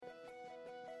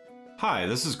Hi,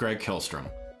 this is Greg Kilstrom.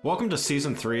 Welcome to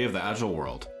Season 3 of the Agile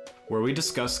World, where we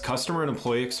discuss customer and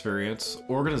employee experience,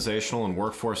 organizational and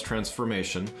workforce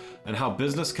transformation, and how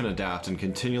business can adapt and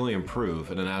continually improve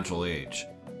in an agile age.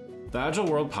 The Agile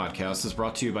World podcast is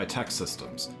brought to you by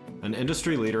TEKsystems, an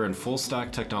industry leader in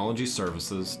full-stack technology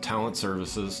services, talent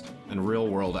services, and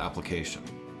real-world application.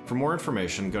 For more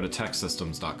information, go to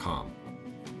teksystems.com.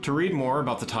 To read more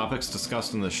about the topics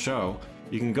discussed in this show,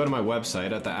 you can go to my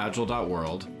website at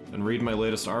theagile.world and read my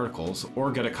latest articles,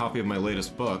 or get a copy of my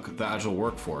latest book, The Agile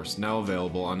Workforce, now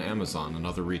available on Amazon and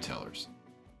other retailers.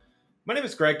 My name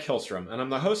is Greg Kilstrom, and I'm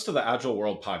the host of the Agile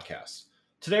World podcast.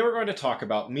 Today we're going to talk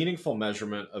about meaningful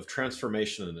measurement of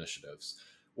transformation initiatives,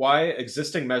 why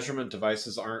existing measurement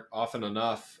devices aren't often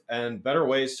enough, and better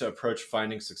ways to approach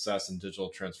finding success in digital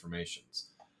transformations.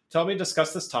 To help me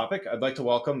discuss this topic, I'd like to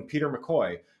welcome Peter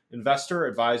McCoy, investor,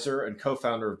 advisor, and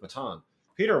co-founder of Baton.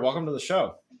 Peter, welcome to the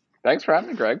show. Thanks for having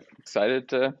me, Greg. Excited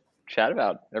to chat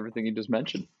about everything you just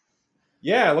mentioned.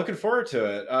 Yeah, looking forward to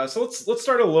it. So let's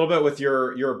start a little bit with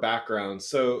your background.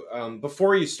 So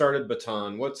before you started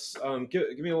Baton, what's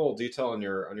give me a little detail on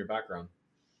your background.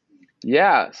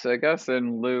 Yeah, so I guess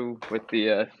in lieu with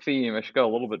the theme, I should go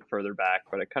a little bit further back,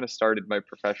 but I kind of started my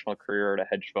professional career at a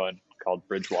hedge fund called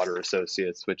Bridgewater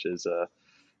Associates, which is a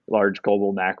large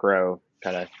global macro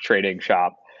kind of trading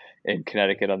shop in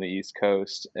Connecticut on the East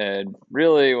Coast. And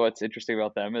really what's interesting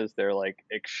about them is they're like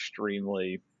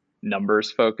extremely numbers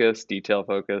focused, detail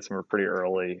focused, and we're pretty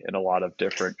early in a lot of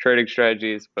different trading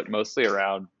strategies, but mostly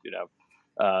around,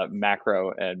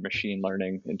 macro and machine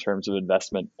learning in terms of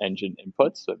investment engine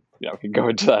inputs. So, we can go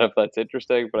into that if that's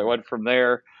interesting. But I went from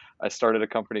there. I started a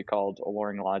company called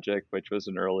Alluring Logic, which was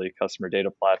an early customer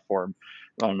data platform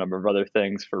on a number of other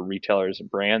things for retailers and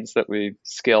brands that we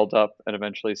scaled up and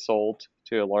eventually sold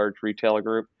to a large retailer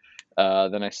group.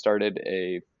 Then I started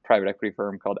a private equity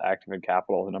firm called Active and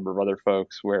Capital, a number of other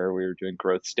folks, where we were doing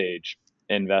growth stage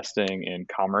investing in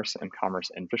commerce and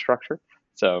commerce infrastructure.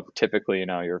 So typically,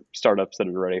 your startups that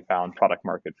have already found product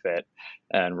market fit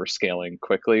and were scaling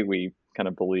quickly. We kind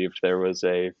of believed there was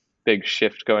a big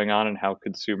shift going on in how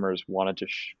consumers wanted to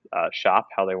shop,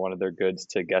 how they wanted their goods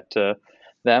to get to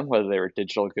them, whether they were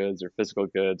digital goods or physical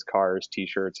goods, cars,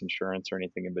 t-shirts, insurance, or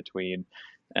anything in between.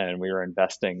 And we were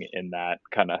investing in that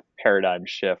kind of paradigm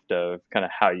shift of kind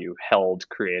of how you held,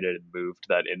 created, and moved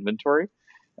that inventory.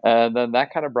 And then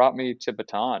that kind of brought me to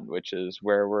Baton, which is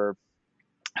where we're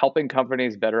helping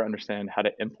companies better understand how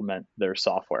to implement their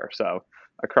software. So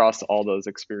across all those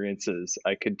experiences,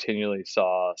 I continually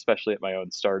saw, especially at my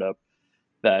own startup,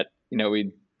 that,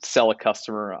 we'd sell a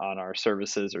customer on our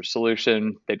services or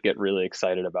solution. They'd get really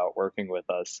excited about working with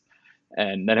us.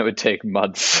 And then it would take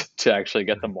months to actually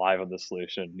get them live on the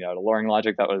solution. At Alluring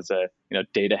Logic, that was a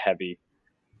data heavy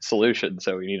solution.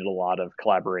 So we needed a lot of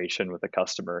collaboration with the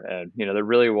customer. And, there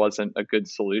really wasn't a good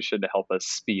solution to help us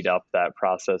speed up that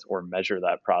process or measure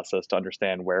that process to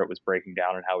understand where it was breaking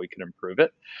down and how we could improve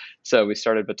it. So we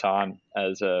started Baton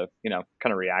as a, kind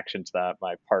of reaction to that.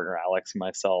 My partner, Alex, and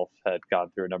myself had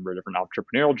gone through a number of different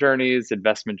entrepreneurial journeys,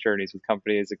 investment journeys with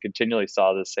companies, and continually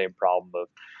saw the same problem of,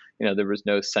 there was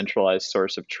no centralized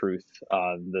source of truth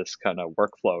on this kind of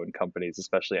workflow in companies,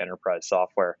 especially enterprise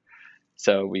software.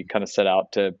 So we kind of set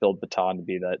out to build Baton to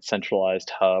be that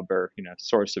centralized hub or,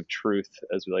 source of truth,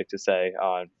 as we like to say,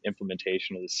 on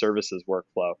implementation of the services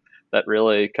workflow. That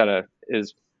really kind of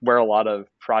is where a lot of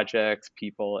projects,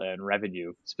 people, and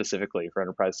revenue specifically for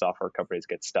enterprise software companies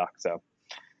get stuck. So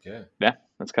yeah,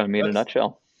 that's kind of me in a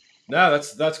nutshell. No,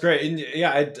 that's great. And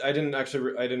yeah, I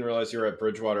didn't realize you were at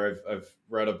Bridgewater. I've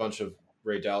read a bunch of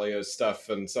Ray Dalio's stuff,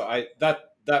 and so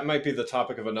that might be the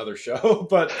topic of another show,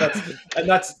 but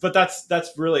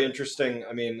that's really interesting.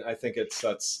 I mean, I think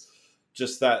that's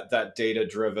just that data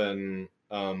driven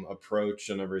approach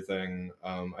and everything.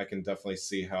 I can definitely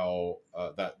see how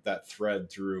that thread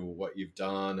through what you've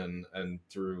done and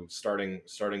through starting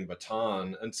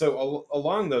Baton. And so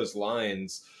along those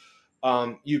lines,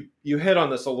 you hit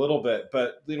on this a little bit,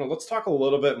 but let's talk a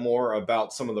little bit more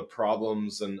about some of the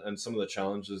problems and some of the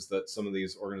challenges that some of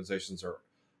these organizations are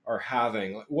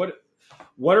having.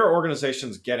 What are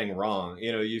organizations getting wrong?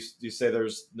 You say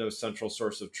there's no central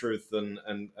source of truth and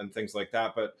things like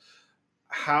that, but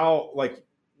how,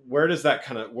 where does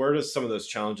some of those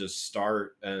challenges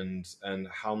start, and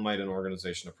how might an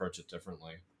organization approach it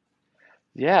differently?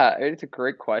 Yeah, it's a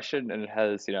great question, and it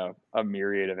has, a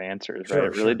myriad of answers, right?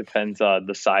 It really depends on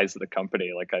the size of the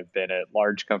company. Like, I've been at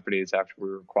large companies after we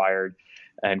were acquired,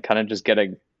 and kind of just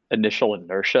getting initial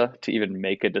inertia to even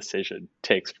make a decision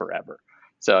takes forever.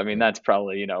 So, I mean, that's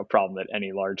probably, a problem that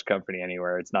any large company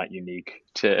anywhere, it's not unique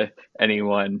to any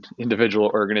one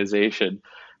individual organization.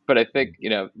 But I think,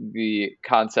 the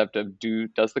concept of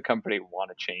does the company want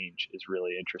to change is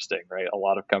really interesting, right? A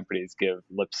lot of companies give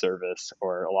lip service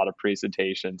or a lot of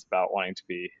presentations about wanting to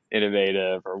be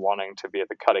innovative or wanting to be at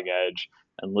the cutting edge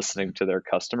and listening to their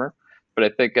customer. But I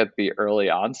think at the early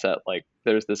onset, like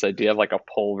there's this idea of like a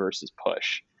pull versus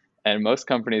push. And most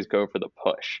companies go for the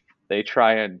push. They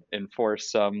try and enforce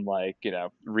some like,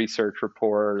 research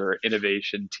report or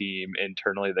innovation team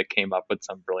internally that came up with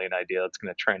some brilliant idea that's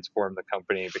going to transform the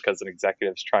company because an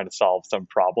executive's trying to solve some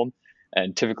problem.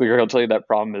 And typically, they'll tell you that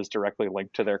problem is directly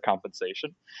linked to their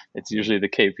compensation. It's usually the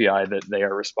KPI that they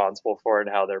are responsible for and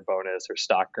how their bonus or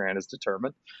stock grant is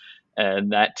determined.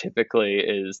 And that typically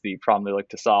is the problem they look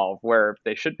to solve, where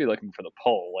they should be looking for the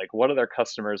pull. Like, what are their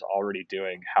customers already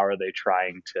doing? How are they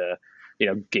trying to,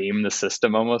 game the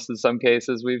system almost in some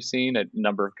cases we've seen a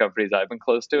number of companies I've been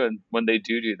close to. And when they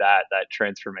do that, that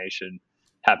transformation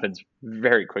happens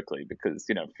very quickly because,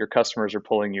 if your customers are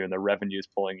pulling you and the revenue is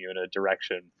pulling you in a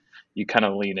direction, you kind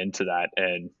of lean into that.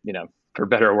 And, for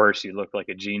better or worse, you look like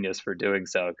a genius for doing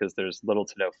so because there's little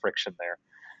to no friction there.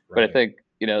 But I think,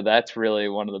 that's really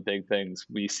one of the big things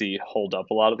we see hold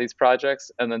up a lot of these projects.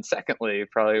 And then secondly,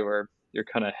 probably where you're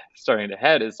kind of starting to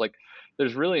head is like,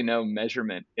 there's really no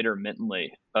measurement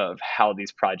intermittently of how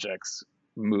these projects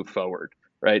move forward,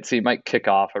 right? So you might kick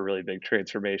off a really big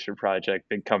transformation project.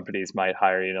 Big companies might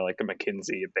hire, like a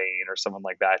McKinsey, a Bain, or someone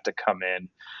like that to come in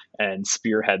and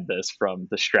spearhead this from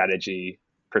the strategy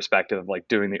perspective of like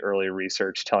doing the early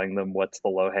research, telling them what's the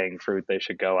low hanging fruit they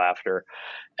should go after,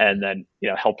 and then,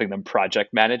 helping them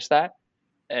project manage that.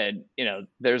 And,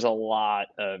 there's a lot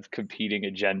of competing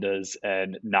agendas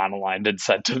and non-aligned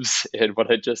incentives in what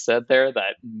I just said there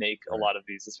that make a lot of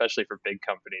these, especially for big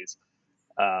companies,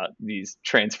 these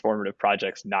transformative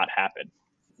projects not happen.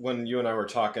 When you and I were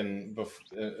talking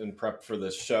in prep for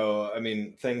this show, I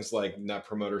mean, things like Net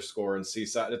Promoter Score and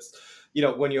CSAT, it's,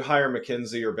 when you hire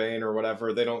McKinsey or Bain or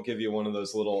whatever, they don't give you one of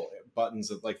those little buttons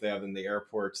that like they have in the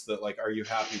airports that like, are you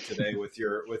happy today with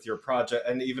your project?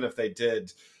 And even if they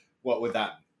did, what would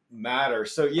that matter?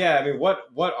 So yeah, I mean, what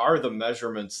are the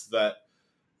measurements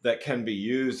that can be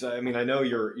used? I mean, I know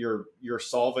you're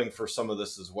solving for some of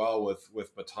this as well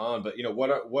with Baton, but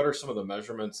what are some of the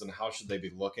measurements and how should they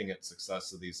be looking at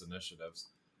success of these initiatives?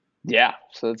 Yeah,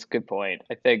 so that's a good point.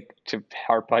 I think to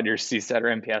harp on your CSAT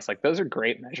or NPS, like those are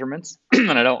great measurements,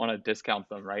 and I don't want to discount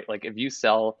them, right? Like if you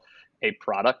sell a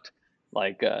product,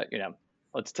 like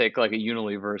let's take like a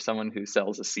Unilever or someone who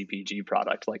sells a CPG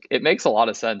product. Like it makes a lot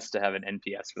of sense to have an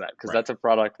NPS for that because that's a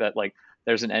product that like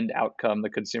there's an end outcome the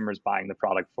consumer is buying the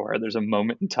product for. There's a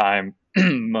moment in time,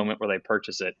 moment where they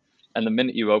purchase it. And the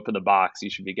minute you open the box, you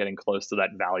should be getting close to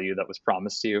that value that was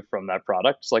promised to you from that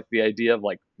product. It's like the idea of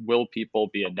like, will people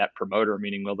be a net promoter?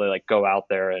 Meaning, will they like go out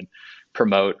there and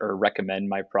promote or recommend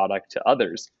my product to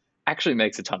others? Actually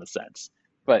makes a ton of sense.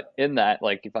 But in that,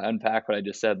 like if I unpack what I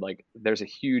just said, like there's a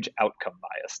huge outcome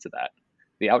bias to that.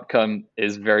 The outcome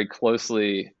is very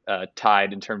closely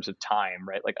tied in terms of time,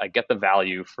 right? Like I get the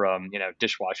value from,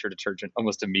 dishwasher detergent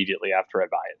almost immediately after I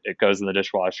buy it. It goes in the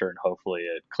dishwasher and hopefully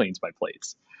it cleans my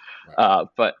plates.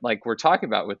 But like we're talking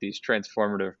about with these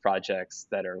transformative projects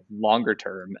that are longer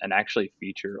term and actually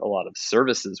feature a lot of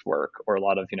services work or a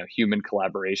lot of human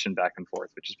collaboration back and forth,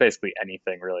 which is basically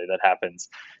anything really that happens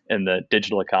in the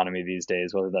digital economy these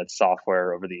days, whether that's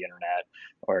software over the internet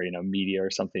or media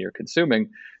or something you're consuming.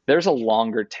 There's a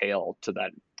longer tail to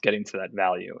that, getting to that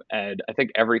value, and I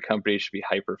think every company should be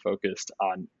hyper focused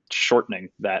on shortening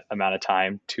that amount of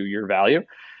time to your value.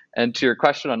 And to your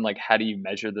question on like how do you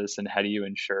measure this and how do you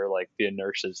ensure like the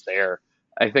inertia is there,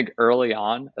 I think early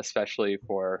on, especially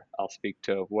for, I'll speak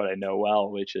to what I know well,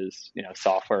 which is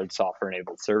software and software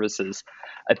enabled services.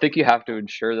 I think you have to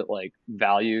ensure that like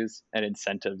values and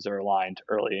incentives are aligned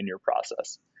early in your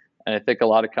process. And I think a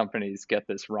lot of companies get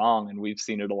this wrong, and we've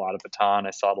seen it a lot at Baton.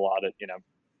 I saw it a lot at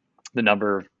the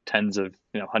number of tens of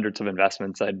hundreds of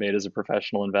investments I'd made as a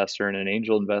professional investor and an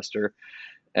angel investor.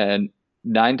 And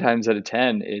 9 times out of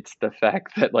 10, it's the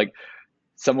fact that like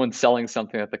someone's selling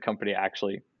something that the company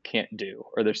actually can't do,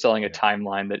 or they're selling a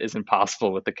timeline that isn't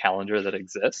possible with the calendar that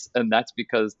exists. And that's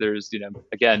because there's,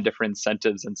 again, different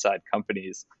incentives inside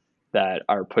companies that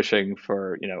are pushing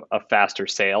for, a faster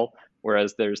sale.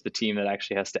 Whereas there's the team that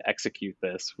actually has to execute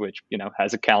this, which,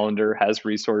 has a calendar, has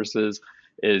resources,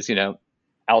 is,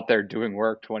 out there doing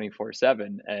work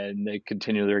 24/7, and they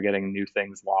continually are getting new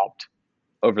things lobbed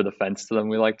over the fence to them,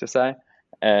 we like to say.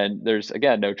 And there's,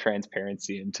 again, no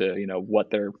transparency into,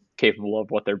 what they're capable of,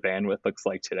 what their bandwidth looks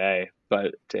like today.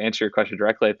 But to answer your question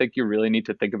directly, I think you really need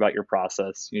to think about your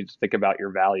process. You need to think about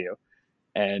your value.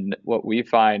 And what we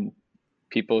find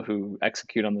people who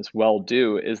execute on this well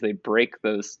do is they break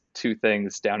those two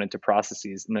things down into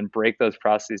processes and then break those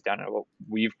processes down into what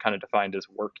we've kind of defined as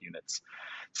work units.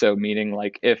 So meaning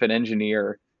like if an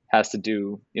engineer has to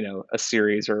do, a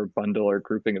series or a bundle or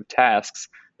grouping of tasks,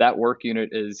 that work unit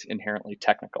is inherently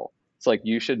technical. It's like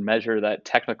you should measure that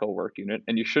technical work unit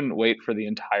and you shouldn't wait for the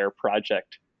entire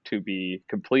project to be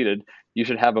completed. You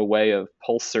should have a way of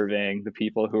pulse surveying the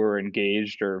people who are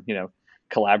engaged or,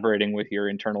 collaborating with your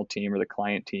internal team or the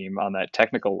client team on that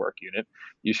technical work unit.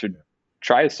 You should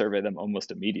try to survey them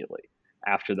almost immediately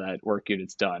after that work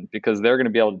unit's done, because they're going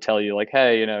to be able to tell you like,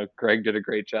 hey, Greg did a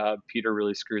great job. Peter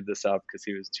really screwed this up because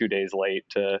he was 2 days late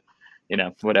to,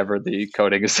 whatever the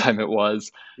coding assignment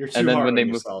was. You're And too then hard when on they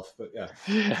move, yourself, but yeah.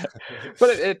 yeah.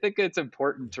 But I think it's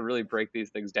important to really break these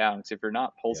things down, because if you're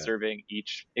not pulse Yeah. surveying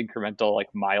each incremental like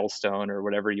milestone or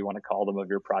whatever you want to call them of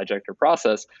your project or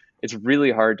process, it's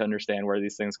really hard to understand where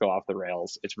these things go off the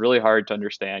rails. It's really hard to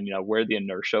understand, where the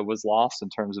inertia was lost in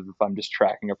terms of if I'm just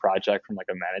tracking a project from like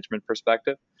a management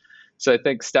perspective. So I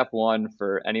think step one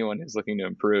for anyone who's looking to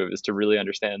improve is to really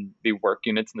understand the work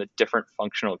units and the different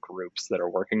functional groups that are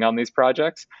working on these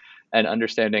projects, and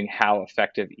understanding how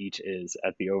effective each is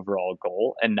at the overall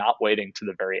goal, and not waiting to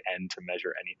the very end to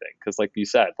measure anything. Because like you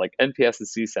said, like NPS and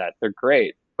CSAT, they're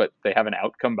great, but they have an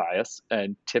outcome bias.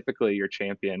 And typically your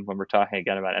champion, when we're talking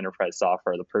again about enterprise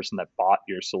software, the person that bought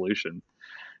your solution,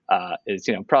 is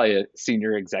probably a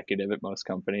senior executive at most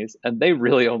companies, and they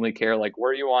really only care like,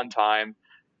 were you on time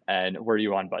and were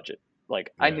you on budget?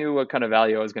 Like I knew what kind of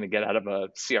value I was going to get out of a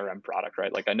CRM product,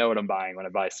 right? Like I know what I'm buying when I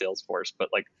buy Salesforce, but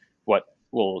like what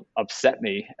will upset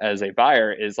me as a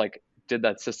buyer is like, did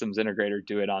that systems integrator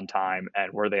do it on time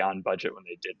and were they on budget when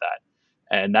they did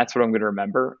that? And that's what I'm going to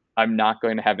remember. I'm not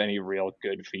going to have any real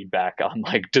good feedback on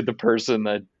like, did the person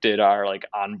that did our like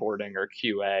onboarding or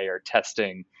QA or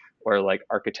testing or like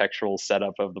architectural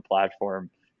setup of the platform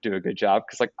do a good job,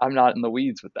 because like I'm not in the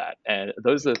weeds with that. And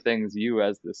those are the things you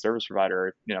as the service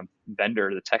provider,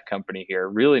 vendor, the tech company here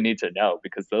really need to know,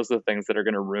 because those are the things that are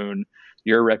going to ruin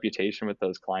your reputation with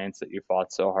those clients that you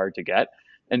fought so hard to get.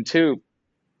 And two,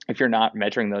 if you're not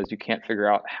measuring those, you can't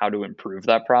figure out how to improve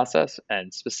that process.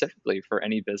 And specifically for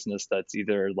any business that's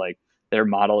either like their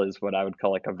model is what I would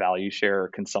call like a value share or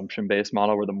consumption based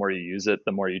model, where the more you use it,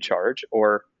 the more you charge,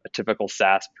 or a typical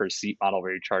SaaS per seat model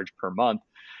where you charge per month.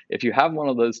 If you have one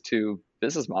of those two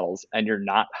business models and you're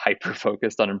not hyper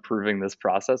focused on improving this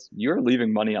process, you're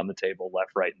leaving money on the table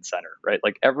left, right, and center, right?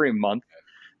 Like every month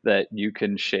that you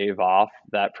can shave off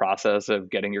that process of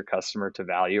getting your customer to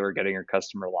value or getting your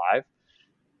customer live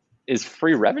is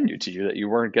free revenue to you that you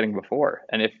weren't getting before.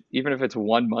 And if even if it's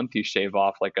 1 month you shave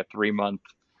off like a 3 month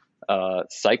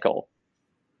cycle,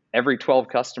 every 12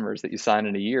 customers that you sign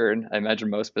in a year, and I imagine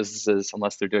most businesses,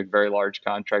 unless they're doing very large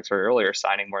contracts or earlier,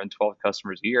 signing more than 12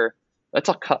 customers a year, that's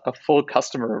a full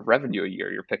customer of revenue a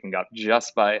year you're picking up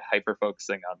just by hyper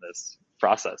focusing on this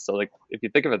process. So like if you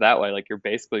think of it that way, like you're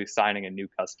basically signing a new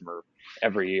customer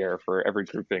every year for every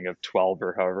grouping of 12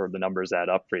 or however the numbers add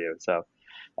up for you. So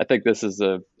I think this is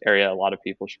an area a lot of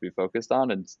people should be focused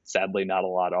on, and sadly not a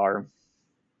lot are.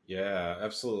 Yeah,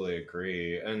 absolutely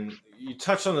agree. And you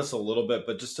touched on this a little bit,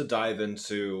 but just to dive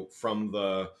into from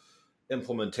the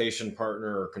implementation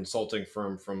partner or consulting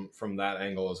firm from that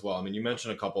angle as well. I mean, you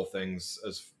mentioned a couple of things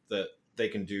as that they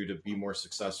can do to be more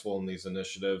successful in these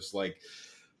initiatives, like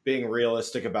being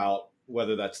realistic about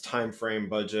whether that's time frame,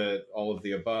 budget, all of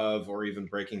the above, or even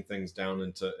breaking things down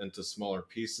into smaller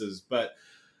pieces. But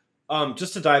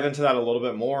just to dive into that a little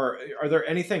bit more, are there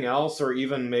anything else, or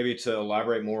even maybe to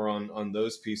elaborate more on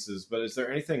those pieces? But is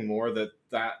there anything more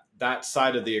that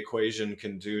side of the equation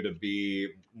can do to be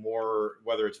more,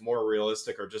 whether it's more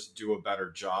realistic or just do a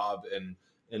better job in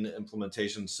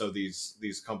implementation, so these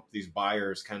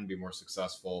buyers can be more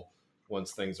successful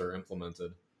once things are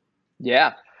implemented?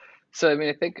 Yeah. So I mean,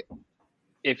 I think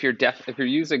if you're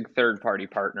using third party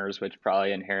partners, which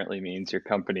probably inherently means your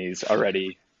company's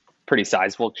already pretty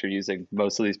sizable because you're using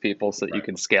most of these people so that you Right.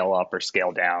 can scale up or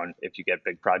scale down if you get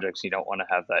big projects. You don't want to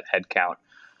have that headcount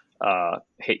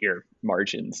hit your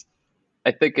margins.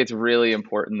 I think it's really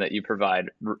important that you provide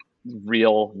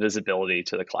real visibility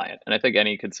to the client. And I think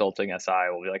any consulting SI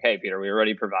will be like, hey, Peter, we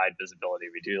already provide visibility.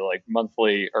 We do like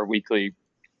monthly or weekly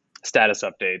status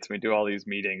updates. We do all these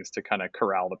meetings to kind of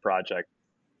corral the project.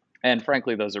 And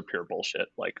frankly, those are pure bullshit.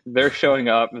 Like they're showing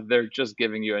up, they're just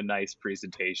giving you a nice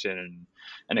presentation and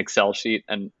an Excel sheet.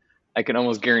 And I can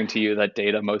almost guarantee you that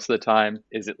data most of the time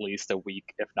is at least a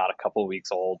week, if not a couple of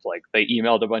weeks old. Like they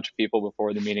emailed a bunch of people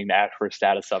before the meeting to ask for a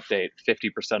status update.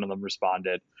 50% of them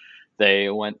responded.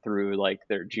 They went through like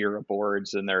their Jira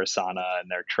boards and their Asana and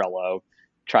their Trello.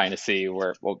 trying to see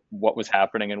what was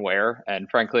happening and where. And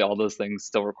frankly, all those things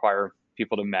still require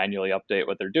people to manually update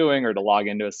what they're doing or to log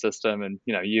into a system. And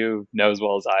you know as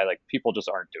well as I, like, people just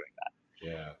aren't doing that.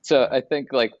 Yeah. So Yeah. I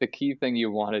think like the key thing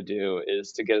you want to do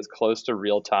is to get as close to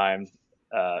real time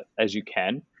as you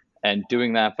can. And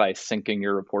doing that by syncing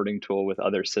your reporting tool with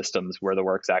other systems where the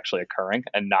work's actually occurring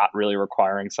and not really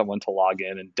requiring someone to log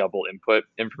in and double input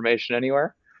information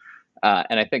anywhere.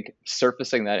 And I think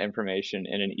surfacing that information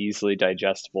in an easily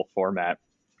digestible format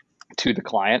to the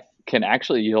client can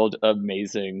actually yield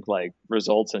amazing like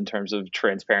results in terms of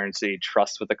transparency,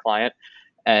 trust with the client,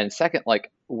 and second,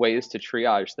 like ways to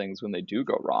triage things when they do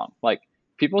go wrong. Like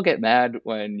people get mad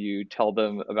when you tell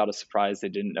them about a surprise they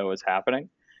didn't know was happening,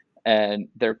 and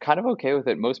they're kind of okay with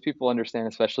it. Most people understand,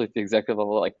 especially at the executive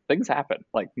level, like things happen.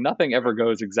 Like nothing ever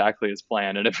goes exactly as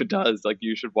planned, and if it does, like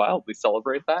you should wildly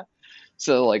celebrate that.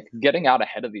 So like getting out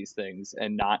ahead of these things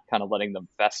and not kind of letting them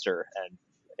fester. And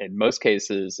in most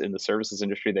cases in the services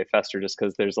industry, they fester just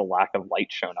because there's a lack of light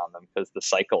shown on them, because the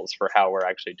cycles for how we're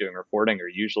actually doing reporting are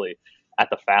usually at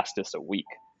the fastest a week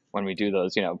when we do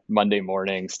those, Monday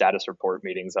morning status report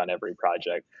meetings on every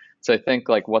project. So I think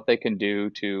like what they can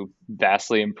do to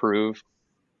vastly improve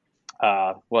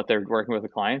what they're working with the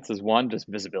clients is one, just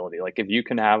visibility. Like if you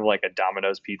can have like a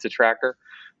Domino's pizza tracker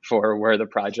for where the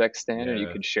projects stand and you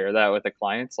Yeah. can share that with the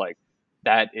clients, like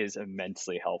that is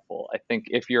immensely helpful. I think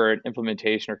if you're an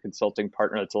implementation or consulting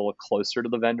partner that's a little closer to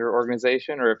the vendor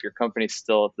organization, or if your company's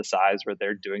still at the size where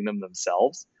they're doing them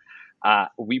themselves,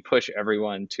 we push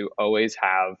everyone to always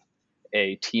have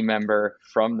a team member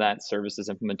from that services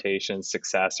implementation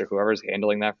success or whoever's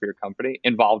handling that for your company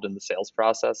involved in the sales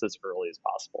process as early as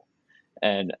possible.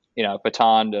 And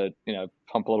Baton, to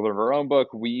pump a little bit of our own book,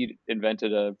 we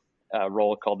invented a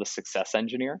role called the success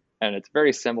engineer, and it's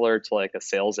very similar to like a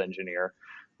sales engineer,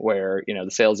 where the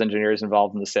sales engineer is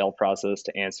involved in the sale process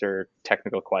to answer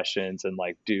technical questions and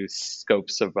like do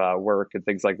scopes of work and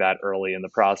things like that early in the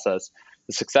process.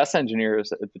 The success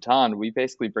engineers at Baton, we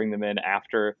basically bring them in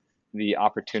after the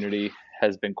opportunity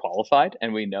has been qualified,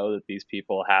 and we know that these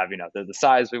people have, they're the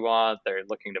size we want, they're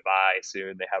looking to buy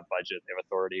soon, they have budget, they have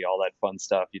authority, all that fun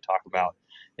stuff you talk Yeah. about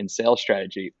in sales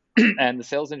strategy. And the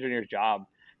sales engineer's job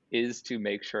is to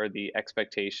make sure the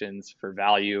expectations for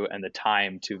value and the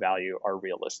time to value are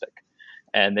realistic.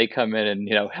 And they come in and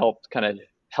help kind of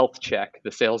health check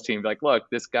the sales team, like, look,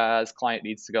 this guy's client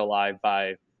needs to go live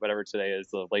by whatever today is,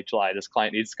 the late July, this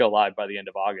client needs to go live by the end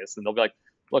of August. And they'll be like,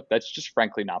 look, that's just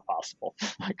frankly not possible.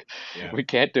 Like Yeah. we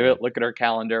can't do Yeah. it. Look at our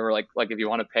calendar. We're like if you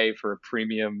want to pay for a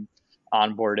premium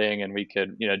onboarding and we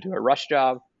could do a rush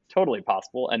job, totally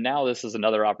possible. And now this is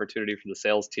another opportunity for the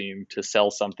sales team to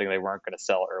sell something they weren't going to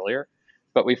sell earlier.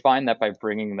 But we find that by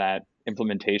bringing that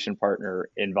implementation partner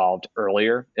involved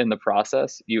earlier in the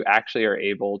process, you actually are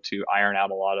able to iron out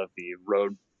a lot of the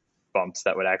road bumps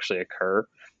that would actually occur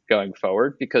going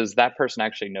forward, because that person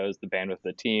actually knows the bandwidth of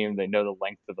the team, they know the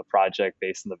length of the project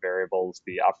based on the variables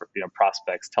the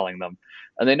prospects telling them,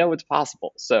 and they know what's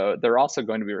possible. So they're also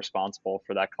going to be responsible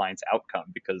for that client's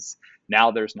outcome, because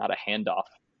now there's not a handoff,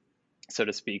 so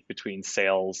to speak, between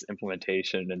sales,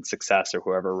 implementation, and success, or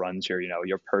whoever runs your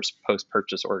post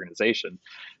purchase organization.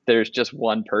 There's just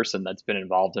one person that's been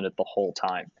involved in it the whole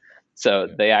time. So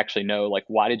Yeah. they actually know, like,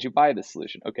 why did you buy this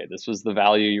solution? Okay, this was the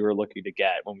value you were looking to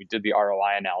get. When we did the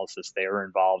ROI analysis, they were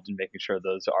involved in making sure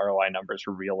those ROI numbers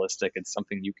were realistic and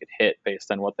something you could hit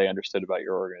based on what they understood about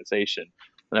your organization.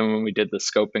 And then when we did the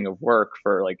scoping of work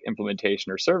for like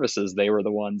implementation or services, they were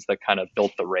the ones that kind of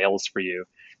built the rails for you,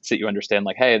 so that you understand,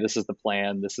 like, hey, this is the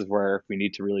plan, this is where we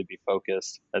need to really be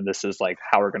focused, and this is like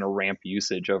how we're going to ramp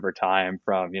usage over time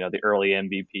from the early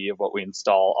MVP of what we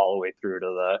install all the way through to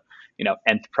the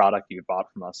nth product you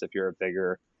bought from us if you're a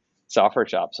bigger software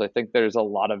shop. So I think there's a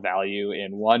lot of value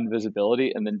in, one,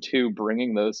 visibility, and then two,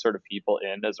 bringing those sort of people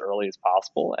in as early as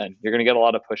possible. And you're going to get a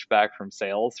lot of pushback from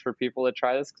sales for people that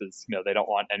try this, because they don't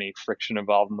want any friction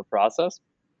involved in the process.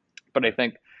 But I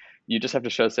think you just have to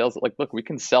show sales that, like, look, we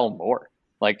can sell more.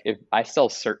 Like if I sell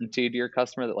certainty to your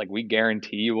customer that, like, we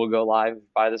guarantee you will go live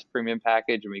by this premium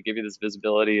package, and we give you this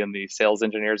visibility and the sales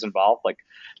engineers involved, like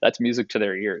that's music to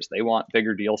their ears. They want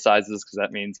bigger deal sizes because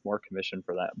that means more commission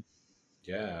for them.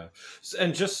 Yeah.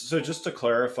 And just to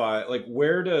clarify, like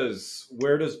where does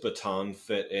Baton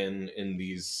fit in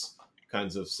these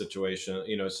kinds of situations?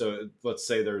 So let's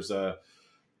say there's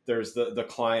the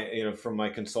client, from my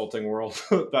consulting world,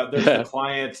 that there's the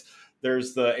client,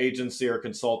 there's the agency or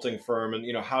consulting firm,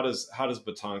 and how does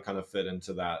Baton kind of fit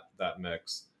into that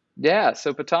mix? Yeah,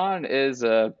 so Baton is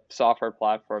a software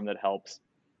platform that helps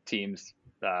teams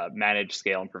manage,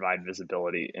 scale, and provide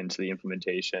visibility into the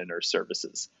implementation or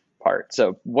services part.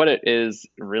 So what it is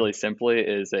really simply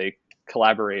is a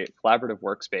collaborative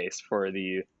workspace for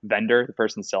the vendor, the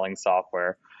person selling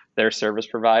software, their service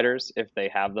providers, if they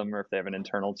have them or if they have an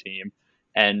internal team,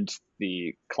 and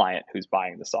the client who's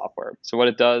buying the software. So what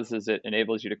it does is it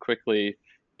enables you to quickly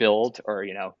build or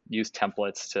use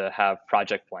templates to have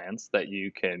project plans that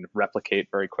you can replicate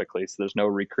very quickly. So there's no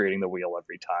recreating the wheel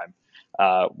every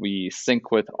time. We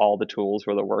sync with all the tools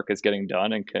where the work is getting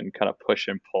done and can kind of push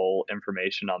and pull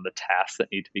information on the tasks that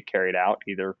need to be carried out,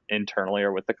 either internally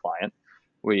or with the client.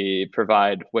 We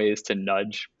provide ways to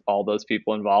nudge all those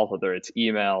people involved, whether it's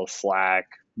email, Slack,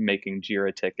 making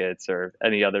Jira tickets, or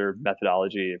any other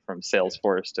methodology from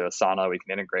Salesforce to Asana we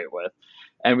can integrate with.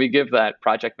 And we give that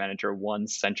project manager one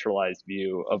centralized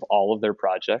view of all of their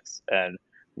projects and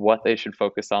what they should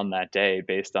focus on that day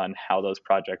based on how those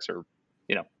projects are,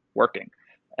 working.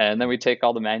 And then we take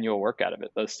all the manual work out of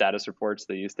it. Those status reports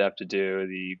they used to have to do,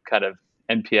 the kind of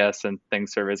NPS and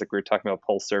things surveys, like we were talking about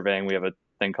pulse surveying. We have a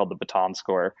thing called the Baton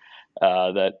score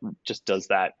that just does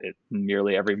that at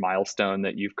nearly every milestone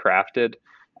that you've crafted.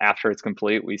 After it's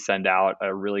complete, we send out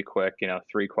a really quick,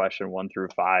 3-question 1 through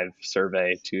 5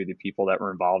 survey to the people that were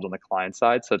involved on the client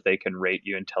side so that they can rate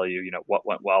you and tell you, what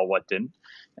went well, what didn't.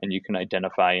 And you can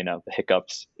identify, the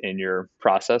hiccups in your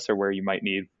process or where you might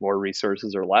need more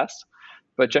resources or less.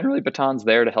 But generally, Baton's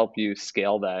there to help you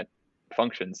scale that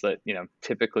functions that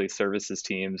typically services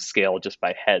teams scale just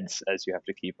by heads as you have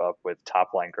to keep up with top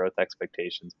line growth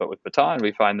expectations. But with Baton,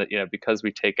 we find that because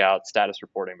we take out status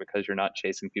reporting, because you're not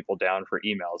chasing people down for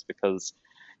emails, because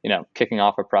kicking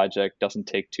off a project doesn't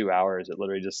take 2 hours. It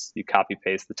literally just you copy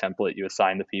paste the template you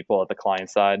assign the people at the client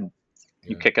side,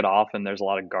 you kick it off, and there's a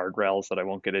lot of guardrails that I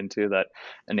won't get into that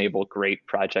enable great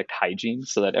project hygiene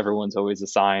so that everyone's always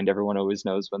assigned, everyone always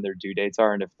knows when their due dates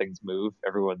are, and if things move,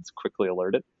 everyone's quickly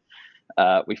alerted.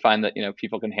 We find that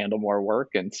people can handle more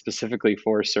work, and specifically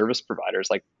for service providers,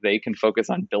 like they can focus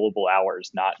on billable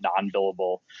hours, not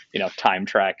non-billable, time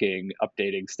tracking,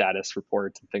 updating status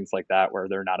reports, and things like that, where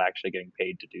they're not actually getting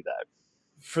paid to do that.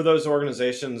 For those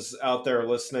organizations out there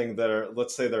listening that are,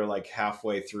 let's say they're like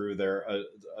halfway through their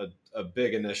a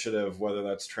big initiative, whether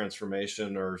that's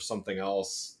transformation or something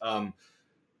else,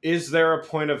 is there a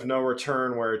point of no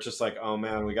return where it's just like, oh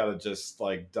man, we got to just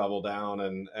like double down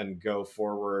and go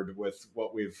forward with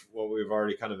what we've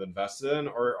already kind of invested in?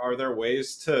 Or are there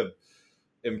ways to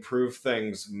improve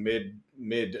things mid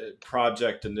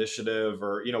project initiative?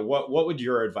 Or, what would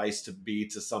your advice to be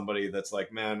to somebody that's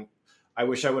like, man, I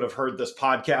wish I would have heard this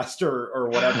podcast or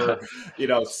whatever,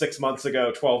 6 months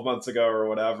ago, 12 months ago, or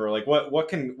whatever. Like what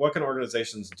can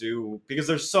organizations do? Because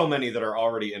there's so many that are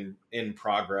already in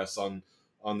progress on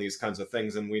these kinds of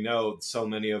things. And we know so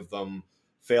many of them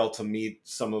fail to meet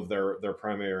some of their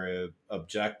primary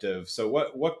objectives. So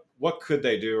what could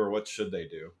they do, or what should they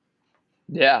do?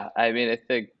 Yeah. I mean, I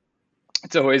think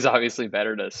it's always obviously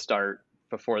better to start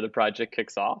before the project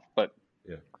kicks off, but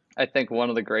yeah. I think one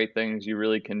of the great things you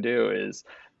really can do is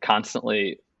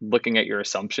constantly looking at your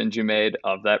assumptions you made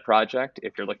of that project.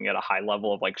 If you're looking at a high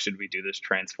level of like, should we do this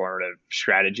transformative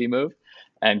strategy move?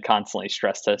 And constantly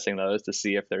stress testing those to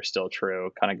see if they're still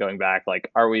true. Kind of going back, like,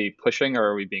 are we pushing or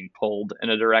are we being pulled in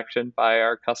a direction by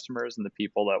our customers and the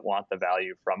people that want the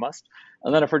value from us?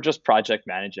 And then if we're just project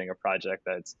managing a project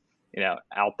that's,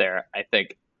 out there, I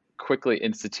think quickly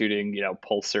instituting,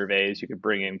 pulse surveys, you could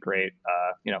bring in great,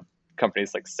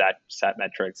 companies like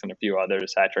Satmetrics and a few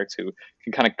others, Satrix, who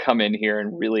can kind of come in here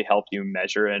and really help you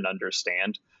measure and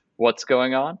understand what's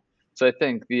going on. So I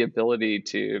think the ability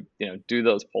to, do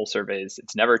those pulse surveys,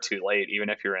 it's never too late, even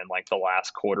if you're in like the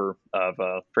last quarter of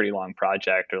a pretty long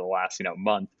project or the last,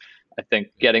 month. I think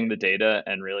getting the data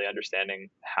and really understanding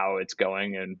how it's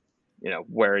going and,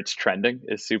 where it's trending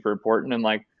is super important. And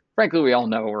like, frankly, we all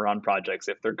know we're on projects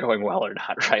if they're going well or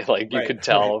not, right? Like you could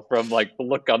tell from like the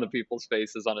look on the people's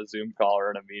faces on a Zoom call or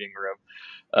in a meeting room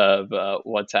of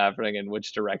what's happening and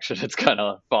which direction it's kind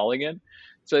of falling in.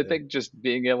 So I think just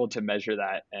being able to measure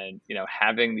that and,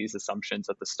 having these assumptions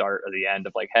at the start or the end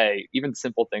of like, hey, even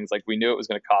simple things like we knew it was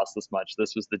going to cost this much.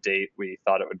 This was the date we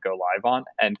thought it would go live on,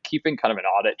 and keeping kind of an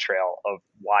audit trail of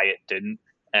why it didn't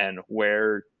and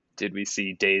where did we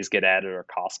see days get added or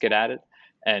costs get added.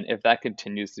 And if that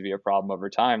continues to be a problem over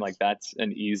time, like that's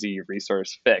an easy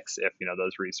resource fix if,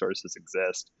 those resources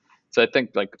exist. So I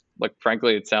think like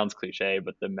frankly, it sounds cliche,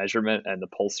 but the measurement and the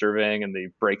pulse surveying and the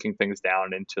breaking things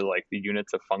down into like the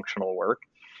units of functional work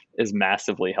is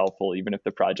massively helpful, even if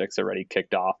the project's already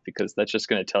kicked off, because that's just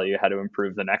going to tell you how to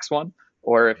improve the next one.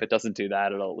 Or if it doesn't do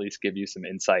that, it'll at least give you some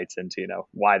insights into,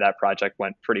 why that project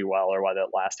went pretty well or why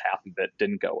that last half of it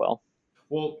didn't go well.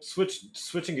 Well,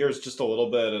 switching gears just a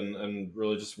little bit, and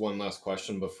really just one last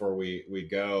question before we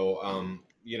go.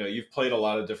 You've played a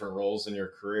lot of different roles in your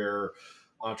career,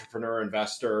 entrepreneur,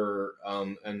 investor,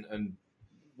 and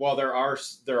while there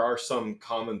are some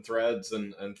common threads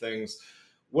and things,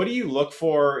 what do you look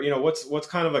for? What's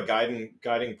kind of a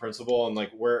guiding principle, and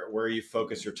like where you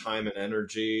focus your time and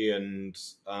energy, and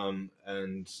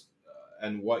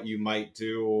what you might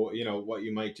do, what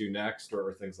you might do next,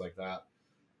 or things like that.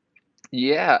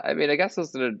 Yeah, I mean, I guess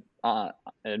as an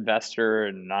investor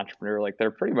and an entrepreneur, like they're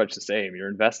pretty much the same. You're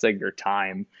investing your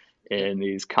time in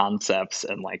these concepts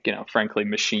and like, frankly,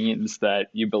 machines that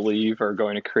you believe are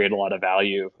going to create a lot of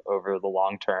value over the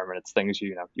long term. And it's things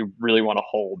you really want to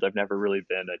hold. I've never really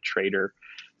been a trader.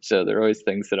 So there are always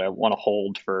things that I want to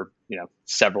hold for,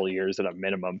 several years at a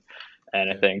minimum. And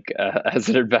I think as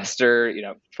an investor,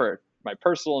 for my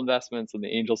personal investments on the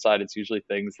angel side, it's usually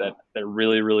things that they're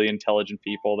really, really intelligent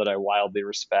people that I wildly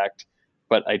respect,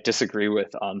 but I disagree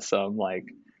with on some like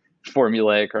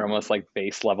formulaic or almost like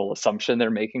base level assumption they're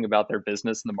making about their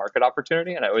business and the market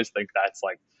opportunity. And I always think that's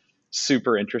like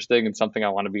super interesting and something I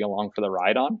want to be along for the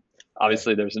ride on.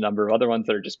 Obviously, there's a number of other ones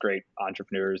that are just great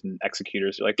entrepreneurs and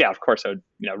executors who are like, yeah, of course I would,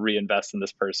 reinvest in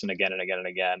this person again and again and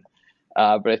again.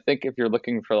 But I think if you're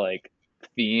looking for like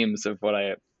themes of what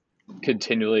I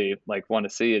continually like want to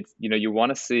see, it's you want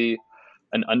to see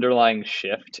an underlying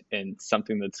shift in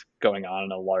something that's going on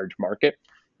in a large market,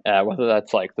 whether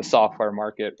that's like the software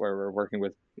market where we're working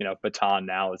with Baton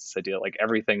now. It's this idea like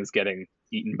everything's getting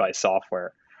eaten by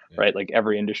software, right? Like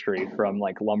every industry from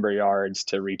like lumber yards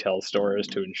to retail stores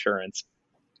to insurance.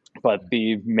 But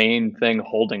the main thing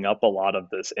holding up a lot of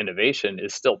this innovation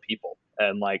is still people.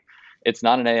 And like it's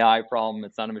not an AI problem,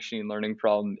 it's not a machine learning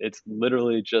problem, it's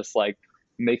literally just like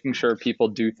making sure people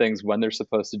do things when they're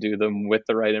supposed to do them with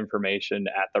the right information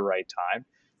at the right time.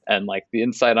 And like the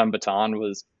insight on Baton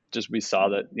was just, we saw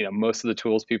that, most of the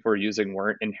tools people were using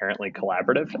weren't inherently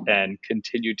collaborative and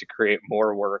continued to create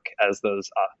more work as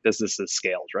those businesses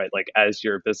scaled, right? Like as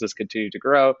your business continued to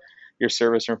grow, your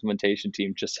service or implementation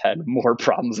team just had more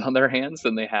problems on their hands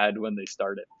than they had when they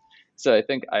started. So I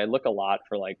think I look a lot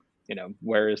for like,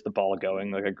 where is the ball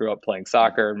going? Like I grew up playing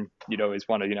soccer, and you'd always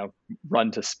want to,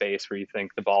 run to space where you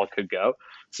think the ball could go.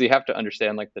 So you have to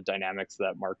understand like the dynamics of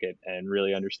that market and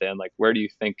really understand like where do you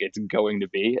think it's going to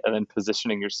be, and then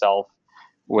positioning yourself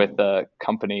with a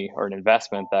company or an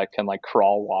investment that can like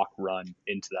crawl, walk, run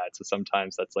into that. So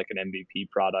sometimes that's like an MVP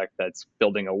product that's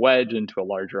building a wedge into a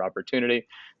larger opportunity.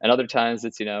 And other times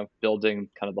it's, building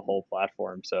kind of the whole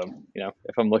platform. So,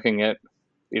 if I'm looking at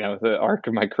the arc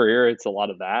of my career, it's a lot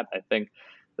of that. I think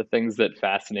the things that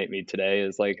fascinate me today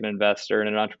is like an investor and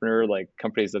an entrepreneur, like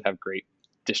companies that have great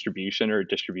distribution or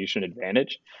distribution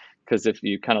advantage. Because if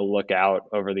you kind of look out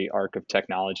over the arc of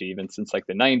technology, even since like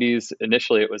the 90s,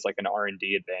 initially it was like an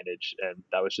R&D advantage. And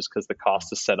that was just because the cost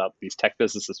to set up these tech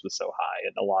businesses was so high.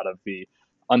 And a lot of the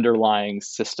underlying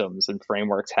systems and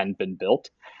frameworks hadn't been built.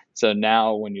 So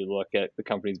now when you look at the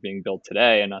companies being built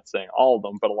today, I'm not saying all of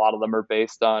them, but a lot of them are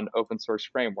based on open source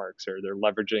frameworks, or they're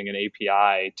leveraging an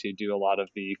API to do a lot of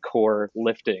the core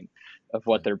lifting of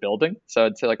what they're building. So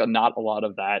I'd say like not a lot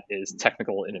of that is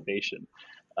technical innovation.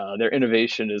 Their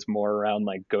innovation is more around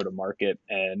like go to market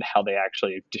and how they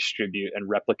actually distribute and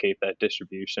replicate that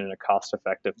distribution in a cost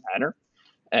effective manner.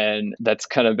 And that's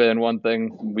kind of been one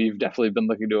thing we've definitely been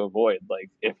looking to avoid. Like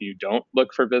if you don't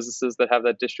look for businesses that have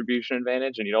that distribution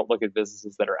advantage, and you don't look at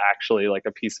businesses that are actually like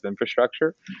a piece of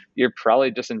infrastructure, you're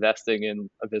probably just investing in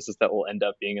a business that will end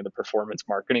up being in the performance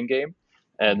marketing game.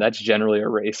 And that's generally a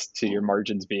race to your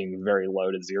margins being very low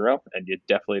to zero. And you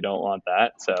definitely don't want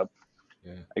that. So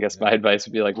I guess my advice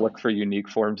would be like, look for unique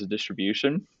forms of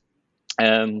distribution.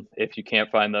 And if you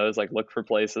can't find those, like look for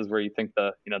places where you think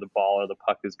the ball or the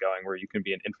puck is going, where you can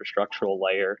be an infrastructural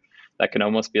layer that can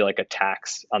almost be like a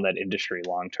tax on that industry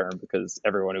long term, because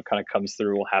everyone who kind of comes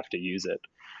through will have to use it.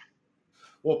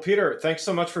 Well, Peter, thanks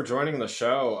so much for joining the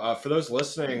show. For those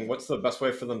listening, what's the best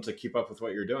way for them to keep up with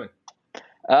what you're doing?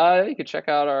 You can check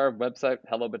out our website,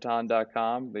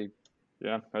 hellobaton.com. We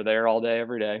are there all day,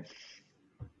 every day.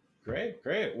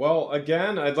 Great. Well,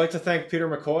 again, I'd like to thank Peter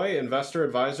McCoy, investor,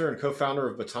 advisor, and co-founder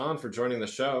of Baton, for joining the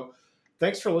show.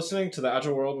 Thanks for listening to The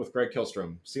Agile World with Greg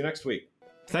Kihlstrom. See you next week.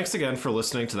 Thanks again for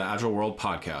listening to the Agile World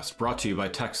podcast, brought to you by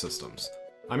Tech Systems.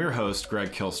 I'm your host,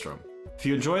 Greg Kihlstrom. If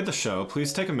you enjoyed the show,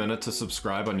 please take a minute to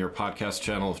subscribe on your podcast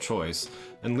channel of choice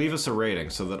and leave us a rating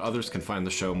so that others can find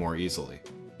the show more easily.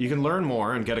 You can learn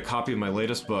more and get a copy of my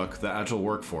latest book, The Agile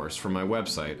Workforce, from my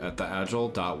website at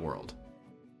theagile.world.